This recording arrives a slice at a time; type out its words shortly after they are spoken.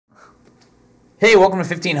Hey, welcome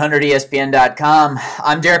to 1500ESPN.com.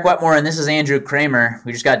 I'm Derek Wetmore, and this is Andrew Kramer.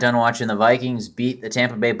 We just got done watching the Vikings beat the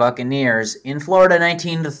Tampa Bay Buccaneers in Florida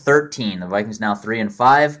 19-13. The Vikings now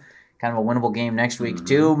 3-5. Kind of a winnable game next week,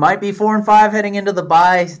 too. Might be 4-5 heading into the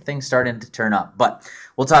bye. Things starting to turn up. But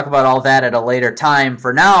we'll talk about all that at a later time.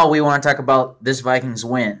 For now, we want to talk about this Vikings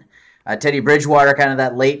win. Teddy Bridgewater, kind of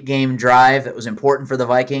that late game drive that was important for the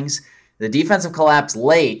Vikings. The defensive collapse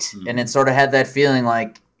late, and it sort of had that feeling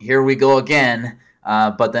like, here we go again,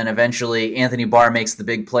 but then eventually Anthony Barr makes the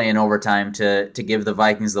big play in overtime to give the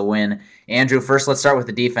Vikings the win. Andrew, first let's start with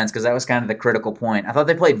the defense because that was kind of the critical point. I thought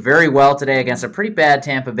they played very well today against a pretty bad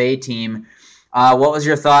Tampa Bay team. What was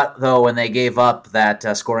your thought, though, when they gave up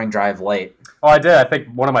that scoring drive late? Oh, I did. I think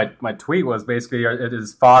one of my tweet was basically it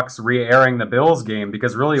is Fox re-airing the Bills game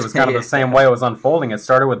because really it was kind of the same way it was unfolding. It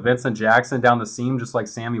started with Vincent Jackson down the seam just like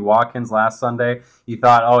Sammy Watkins last Sunday. You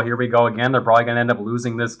thought, oh, here we go again. They're probably going to end up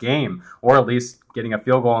losing this game or at least getting a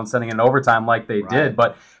field goal and sending it in overtime like they did.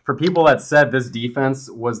 But for people that said this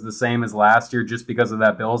defense was the same as last year just because of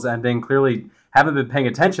that Bills ending, clearly haven't been paying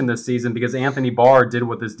attention this season because Anthony Barr did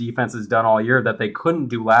what this defense has done all year that they couldn't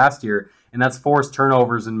do last year, and that's force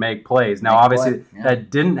turnovers and make plays. Now, obviously, that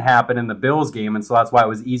didn't happen in the Bills game, and so that's why it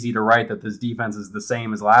was easy to write that this defense is the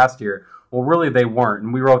same as last year. Well, really, they weren't,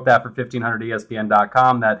 and we wrote that for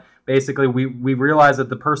 1500ESPN.com that basically we realized that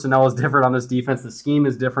the personnel is different on this defense. The scheme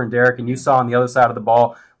is different, Derek, and you saw on the other side of the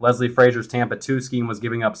ball, Leslie Frazier's Tampa 2 scheme was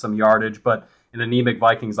giving up some yardage, but an anemic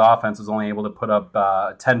Vikings offense was only able to put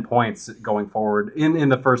up 10 points going forward in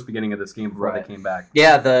the first beginning of this game before they came back.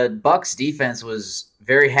 Yeah, the Bucs defense was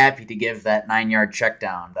very happy to give that 9-yard check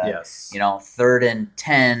down. Yes. 3rd and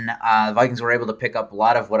 10, the Vikings were able to pick up a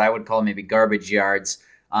lot of what I would call maybe garbage yards.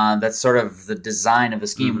 That's sort of the design of the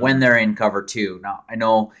scheme when they're in cover 2. Now, I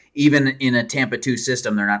know even in a Tampa 2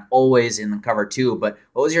 system, they're not always in the cover 2, but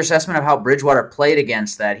what was your assessment of how Bridgewater played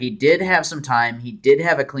against that? He did have some time. He did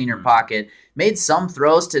have a cleaner pocket, made some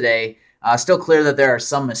throws today. Still clear that there are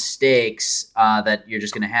some mistakes that you're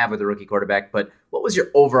just going to have with a rookie quarterback, but what was your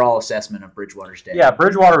overall assessment of Bridgewater's day? Yeah,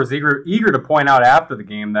 Bridgewater was eager to point out after the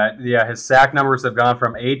game that his sack numbers have gone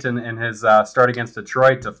from 8 in his start against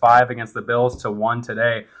Detroit to 5 against the Bills to 1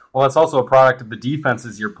 today. Well, that's also a product of the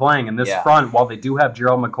defenses you're playing. In this front, while they do have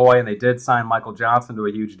Gerald McCoy and they did sign Michael Johnson to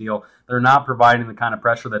a huge deal, they're not providing the kind of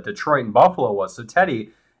pressure that Detroit and Buffalo was. So Teddy,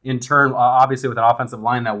 in turn, obviously with an offensive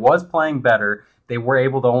line that was playing better, they were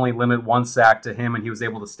able to only limit 1 sack to him, and he was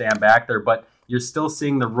able to stand back there. But you're still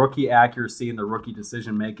seeing the rookie accuracy and the rookie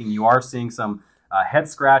decision-making. You are seeing some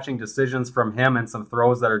head-scratching decisions from him and some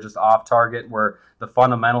throws that are just off target where the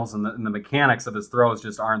fundamentals and the mechanics of his throws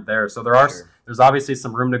just aren't there. So there's obviously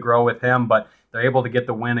some room to grow with him, but they're able to get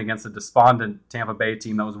the win against a despondent Tampa Bay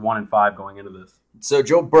team that was 1-5 going into this. So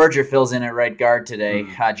Joe Berger fills in at right guard today.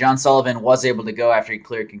 John Sullivan was able to go after he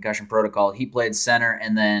cleared concussion protocol. He played center,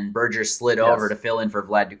 and then Berger slid over to fill in for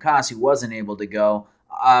Vlad Dukas, who wasn't able to go.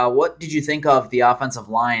 What did you think of the offensive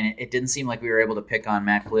line? It didn't seem like we were able to pick on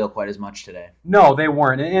Matt Khalil quite as much today. No, they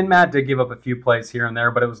weren't. And Matt did give up a few plays here and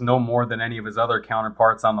there, but it was no more than any of his other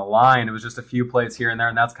counterparts on the line. It was just a few plays here and there,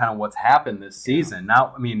 and that's kind of what's happened this season.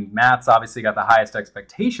 Now, I mean, Matt's obviously got the highest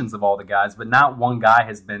expectations of all the guys, but not one guy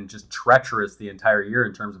has been just treacherous the entire year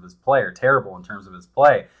in terms of his play or terrible in terms of his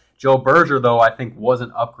play. Joe Berger, though, I think was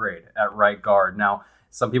an upgrade at right guard. Now,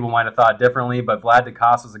 some people might have thought differently, but Vlad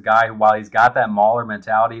Dukas is a guy who, while he's got that mauler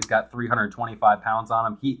mentality, he's got 325 pounds on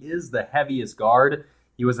him. He is the heaviest guard.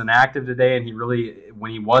 He was inactive today, and he really,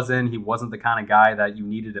 when he was in, he wasn't the kind of guy that you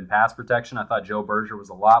needed in pass protection. I thought Joe Berger was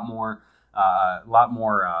a lot more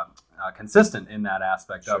consistent in that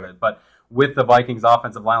aspect of it. But with the Vikings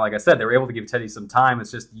offensive line, like I said, they were able to give Teddy some time.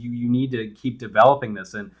 It's just you need to keep developing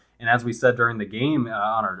this. And as we said during the game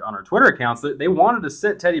on our Twitter accounts, they wanted to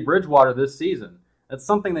sit Teddy Bridgewater this season. That's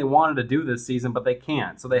something they wanted to do this season, but they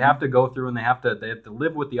can't. So they have to go through and they have to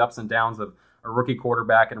live with the ups and downs of a rookie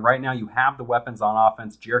quarterback. And right now you have the weapons on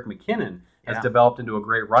offense. Jerick McKinnon has developed into a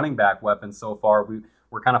great running back weapon so far.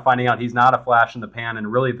 We're kind of finding out he's not a flash in the pan, and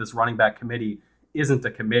really this running back committee isn't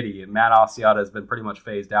a committee. And Matt Asiata has been pretty much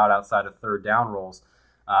phased out outside of third down roles.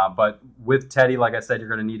 But with Teddy, like I said, you're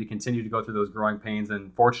going to need to continue to go through those growing pains.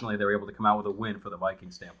 And fortunately, they were able to come out with a win for the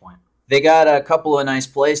Vikings standpoint. They got a couple of nice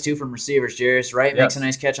plays, too, from receivers. Jarius Wright makes a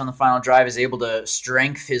nice catch on the final drive, is able to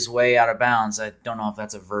strength his way out of bounds. I don't know if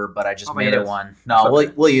that's a verb, but I just made it one. No,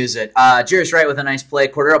 we'll use it. Jarius Wright with a nice play.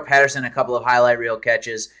 Cordero Patterson, a couple of highlight reel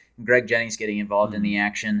catches. Greg Jennings getting involved in the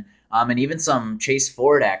action. And even some Chase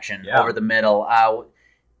Ford action over the middle.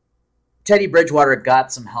 Teddy Bridgewater got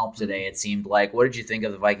some help today, it seemed like. What did you think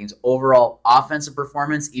of the Vikings' overall offensive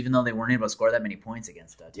performance, even though they weren't able to score that many points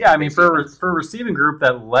against us? Yeah, I mean, for a receiving group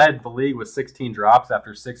that led the league with 16 drops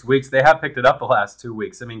after 6 weeks, they have picked it up the last 2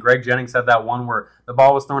 weeks. I mean, Greg Jennings had that one where the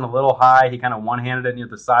ball was thrown a little high. He kind of one-handed it near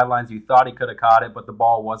the sidelines. You thought he could have caught it, but the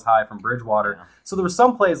ball was high from Bridgewater. Yeah. So there were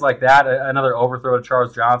some plays like that. Another overthrow to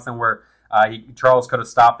Charles Johnson where Charles could have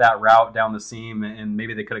stopped that route down the seam, and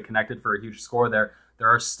maybe they could have connected for a huge score there. There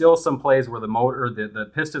are still some plays where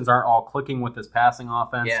the Pistons aren't all clicking with this passing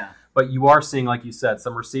offense. Yeah. But you are seeing, like you said,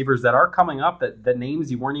 some receivers that are coming up that names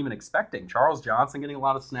you weren't even expecting. Charles Johnson getting a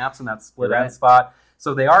lot of snaps in that split end spot.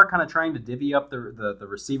 So they are kind of trying to divvy up the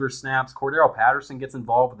receiver snaps. Cordero Patterson gets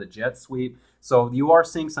involved with the jet sweep. So you are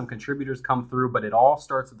seeing some contributors come through, but it all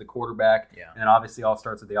starts with the quarterback, and obviously all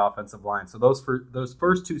starts with the offensive line. So those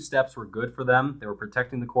first 2 steps were good for them. They were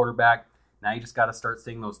protecting the quarterback. Now you just got to start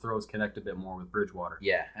seeing those throws connect a bit more with Bridgewater.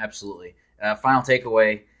 Yeah, absolutely. Final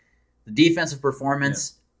takeaway, the defensive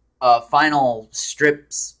performance, final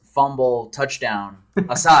strips, fumble, touchdown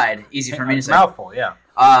aside, easy for me to say. Mouthful, yeah.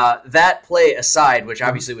 That play aside, which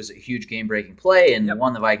obviously was a huge game-breaking play and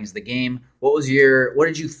won the Vikings the game, what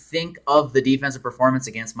did you think of the defensive performance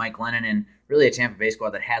against Mike Glennon and really a Tampa Bay squad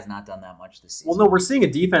that has not done that much this season? Well, no, we're seeing a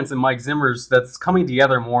defense in Mike Zimmer's that's coming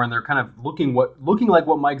together more, and they're kind of looking like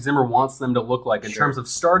what Mike Zimmer wants them to look like in terms of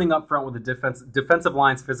starting up front with the defensive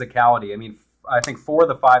line's physicality. I mean, I think 4 of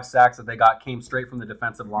the 5 sacks that they got came straight from the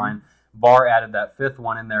defensive line. Barr added that 5th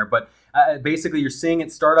one in there. But basically, you're seeing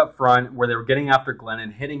it start up front where they were getting after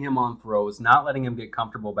Glennon, hitting him on throws, not letting him get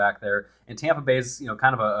comfortable back there. And Tampa Bay's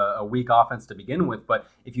kind of a weak offense to begin with. But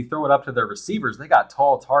if you throw it up to their receivers, they got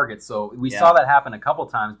tall targets. So we saw that happen a couple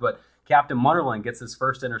times. But Captain Munnerlyn gets his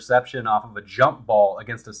first interception off of a jump ball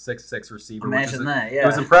against a 6'6" receiver. Imagine that, yeah. It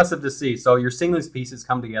was impressive to see. So you're seeing these pieces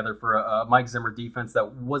come together for a Mike Zimmer defense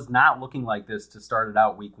that was not looking like this to start it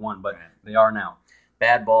out week 1, but they are now.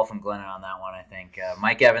 Bad ball from Glennon on that one, I think.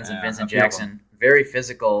 Mike Evans and Vincent Jackson, very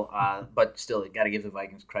physical, but still, you got to give the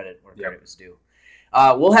Vikings credit where credit was due.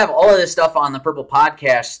 We'll have all of this stuff on the Purple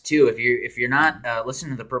Podcast too. If you're not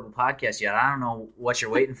listening to the Purple Podcast yet, I don't know what you're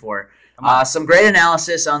waiting for. Some great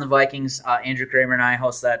analysis on the Vikings. Andrew Kramer and I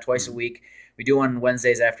host that twice a week. We do one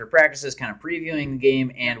Wednesdays after practices, kind of previewing the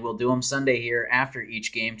game, and we'll do them Sunday here after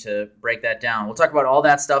each game to break that down. We'll talk about all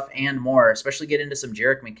that stuff and more, especially get into some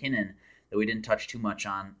Jerick McKinnon that we didn't touch too much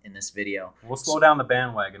on in this video. We'll slow down the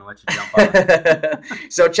bandwagon and let you jump on.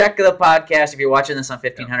 So check the podcast. If you're watching this on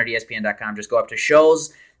 1500ESPN.com, just go up to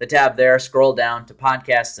shows, the tab there, scroll down to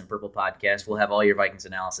podcasts and Purple Podcast. We'll have all your Vikings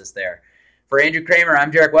analysis there. For Andrew Kramer,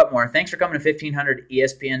 I'm Derek Wetmore. Thanks for coming to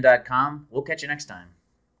 1500ESPN.com. We'll catch you next time.